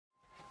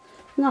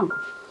No.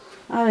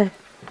 A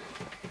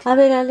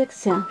ver,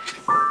 Alexia.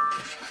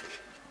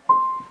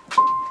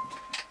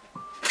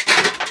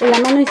 La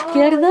mano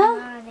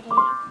izquierda.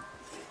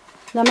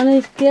 La mano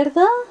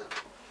izquierda.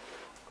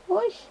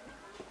 Uy.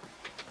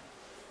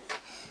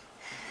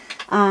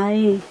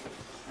 Ahí.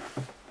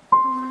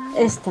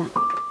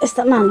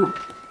 Esta mano.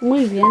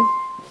 Muy bien.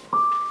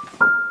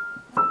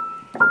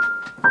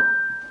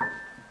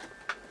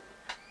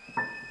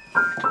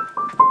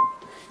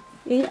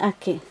 Y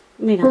aquí,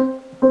 mira.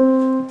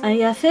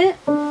 Ahí hace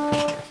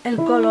el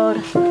color.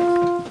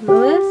 ¿Lo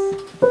ves?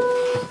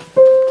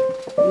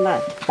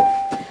 Vale.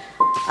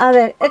 A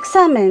ver,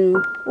 examen.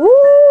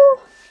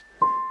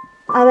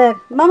 A ver,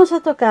 vamos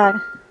a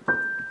tocar.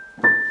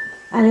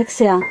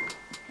 Alexia.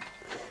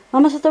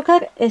 Vamos a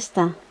tocar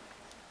esta.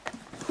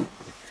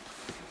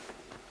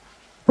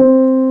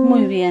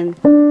 Muy bien.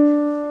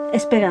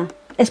 Espera.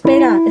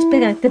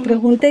 Te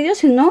pregunté yo,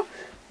 si no.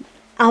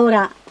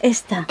 Ahora,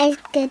 esta. Es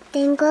que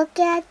tengo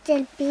que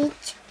hacer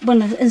pitch.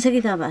 Bueno,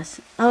 enseguida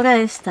vas. Ahora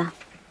esta.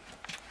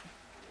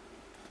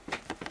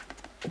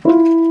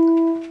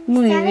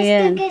 Muy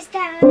bien. ¿Sabes que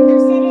no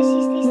se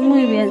resiste?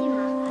 Muy bien.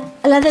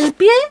 ¿La del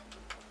pie?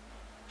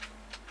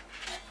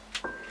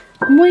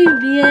 Muy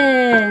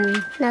bien.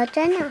 La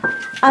otra no.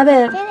 A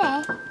ver, ¿Qué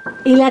ves?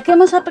 ¿y la que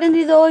hemos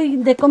aprendido hoy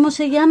de cómo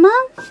se llama?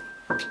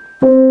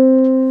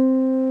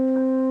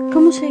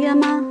 ¿Cómo se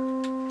llama?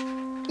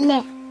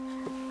 Le.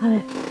 A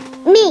ver.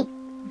 Mi.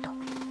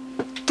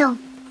 Do.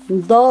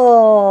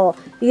 Do.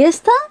 ¿Y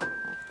esta?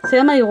 Se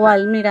llama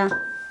igual,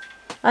 mira.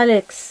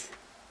 Alex.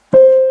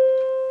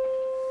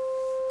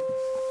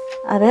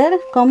 A ver,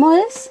 ¿cómo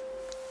es?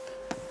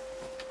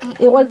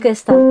 Igual que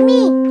esta.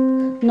 Mi.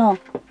 No.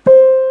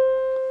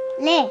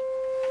 Le.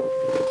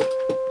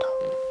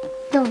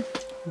 Do.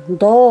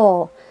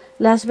 Do.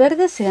 Las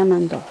verdes se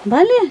llaman do,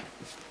 ¿vale?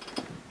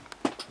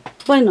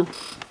 Bueno.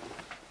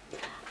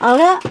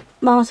 Ahora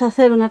vamos a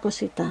hacer una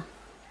cosita.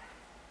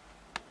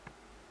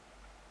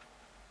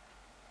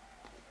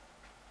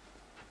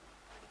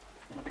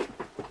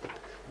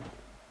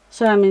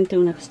 Solamente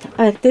una cosa.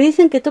 A ver, te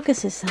dicen que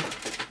toques esa.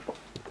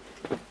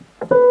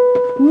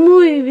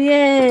 Muy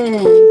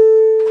bien.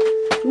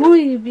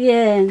 Muy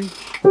bien.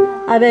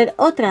 A ver,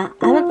 otra.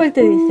 A ver cuál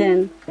te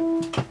dicen.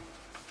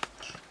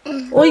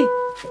 Uy,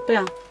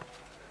 espera.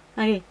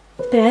 Aquí.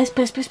 Espera.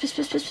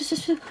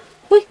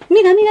 Uy,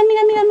 mira.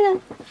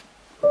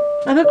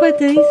 A ver cuál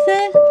te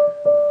dice.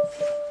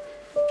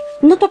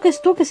 No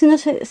toques tú, que si no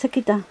se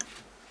quita.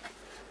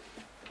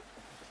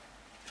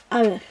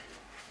 A ver.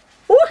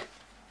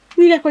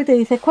 Mira cuál te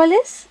dice. ¿Cuál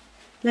es?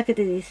 La que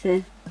te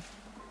dice.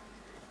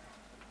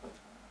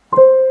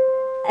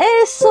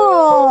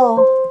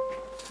 ¡Eso!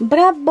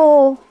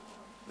 ¡Bravo!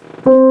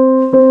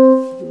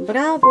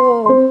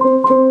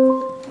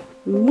 ¡Bravo!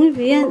 Muy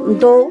bien.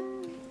 Do.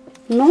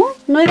 ¿No?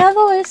 ¿No era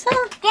do esa?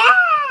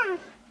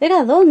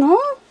 Era do, ¿no?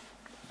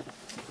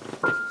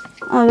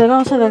 A ver,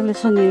 vamos a darle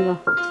sonido.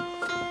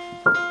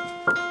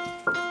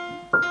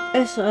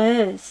 Eso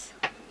es.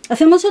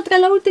 ¿Hacemos otra,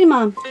 la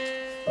última?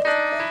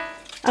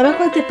 A ver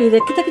cuál te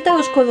pide. Quita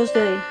los codos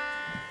de ahí.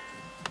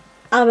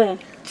 A ver.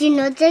 Si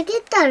no te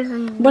quitas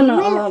los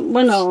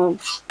Bueno.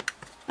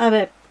 A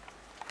ver.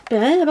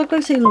 Espera, a ver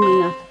cuál se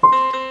ilumina.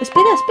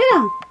 Espera.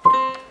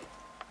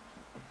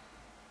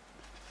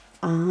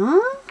 Ah.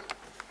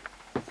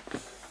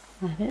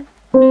 A ver.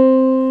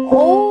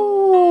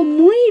 ¡Oh!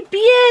 ¡Muy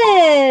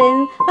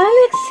bien!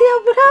 ¡Alexia,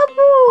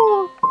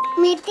 bravo!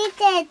 Mi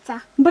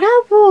tita.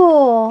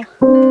 ¡Bravo!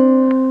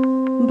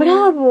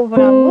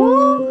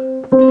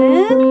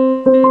 ¿Eh?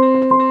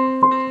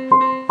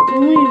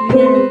 Muy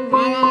bien.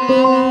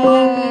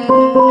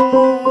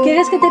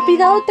 ¿Quieres que te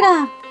pida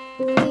otra?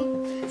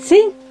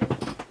 ¿Sí?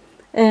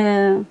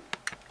 A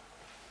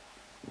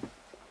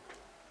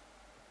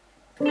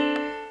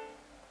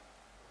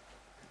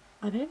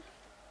ver.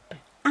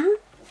 Ah,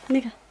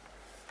 mira.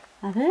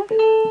 A ver.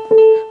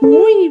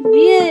 Muy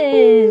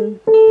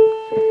bien.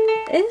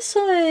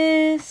 Eso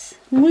es.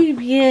 Muy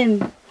bien.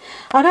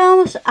 Ahora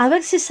vamos a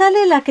ver si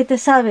sale la que te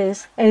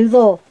sabes. El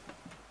do.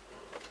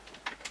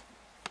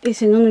 Y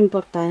si no, no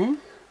importa, ¿eh?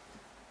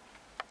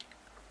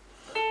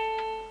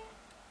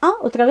 Ah,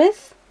 ¿otra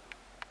vez?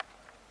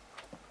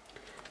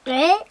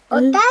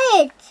 ¿Otra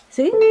vez?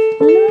 ¿Sí?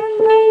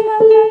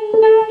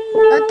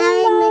 Otra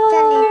vez me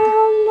sale.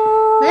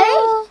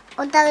 ¿Ves?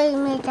 Otra vez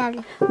me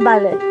sale.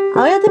 Vale,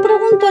 ahora te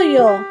pregunto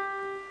yo.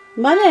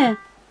 ¿Vale?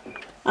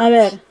 A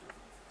ver.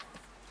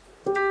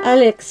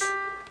 Alex,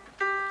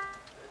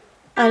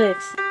 a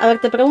ver,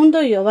 te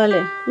pregunto yo,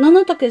 ¿vale?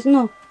 No toques,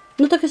 no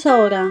toques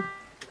ahora.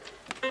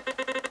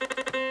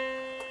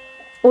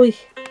 Uy,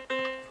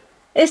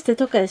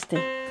 toca este.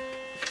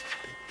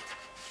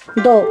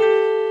 Do.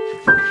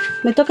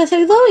 Me tocas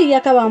el do y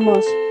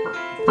acabamos.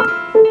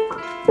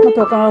 No,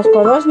 pero con los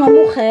codos, no,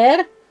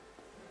 mujer.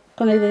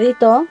 Con el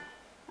dedito.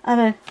 A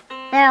ver.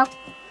 Pero.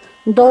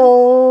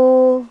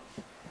 Do.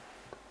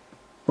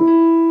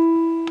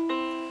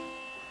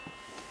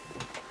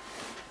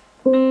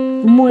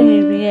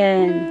 Muy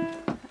bien.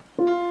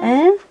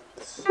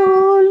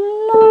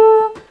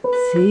 Solo,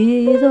 si,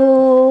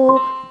 si,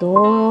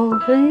 do,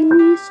 re,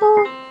 mi,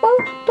 sol,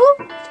 do,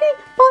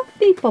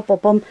 si, pi,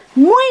 pom.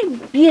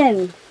 Muy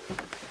bien.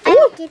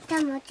 Aquí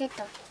estamos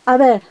esto. A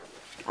ver,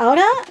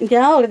 ahora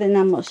ya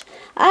ordenamos.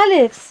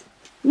 Alex,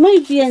 muy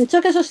bien,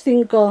 choca esos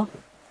 5.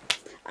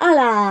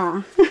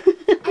 ¡Hala!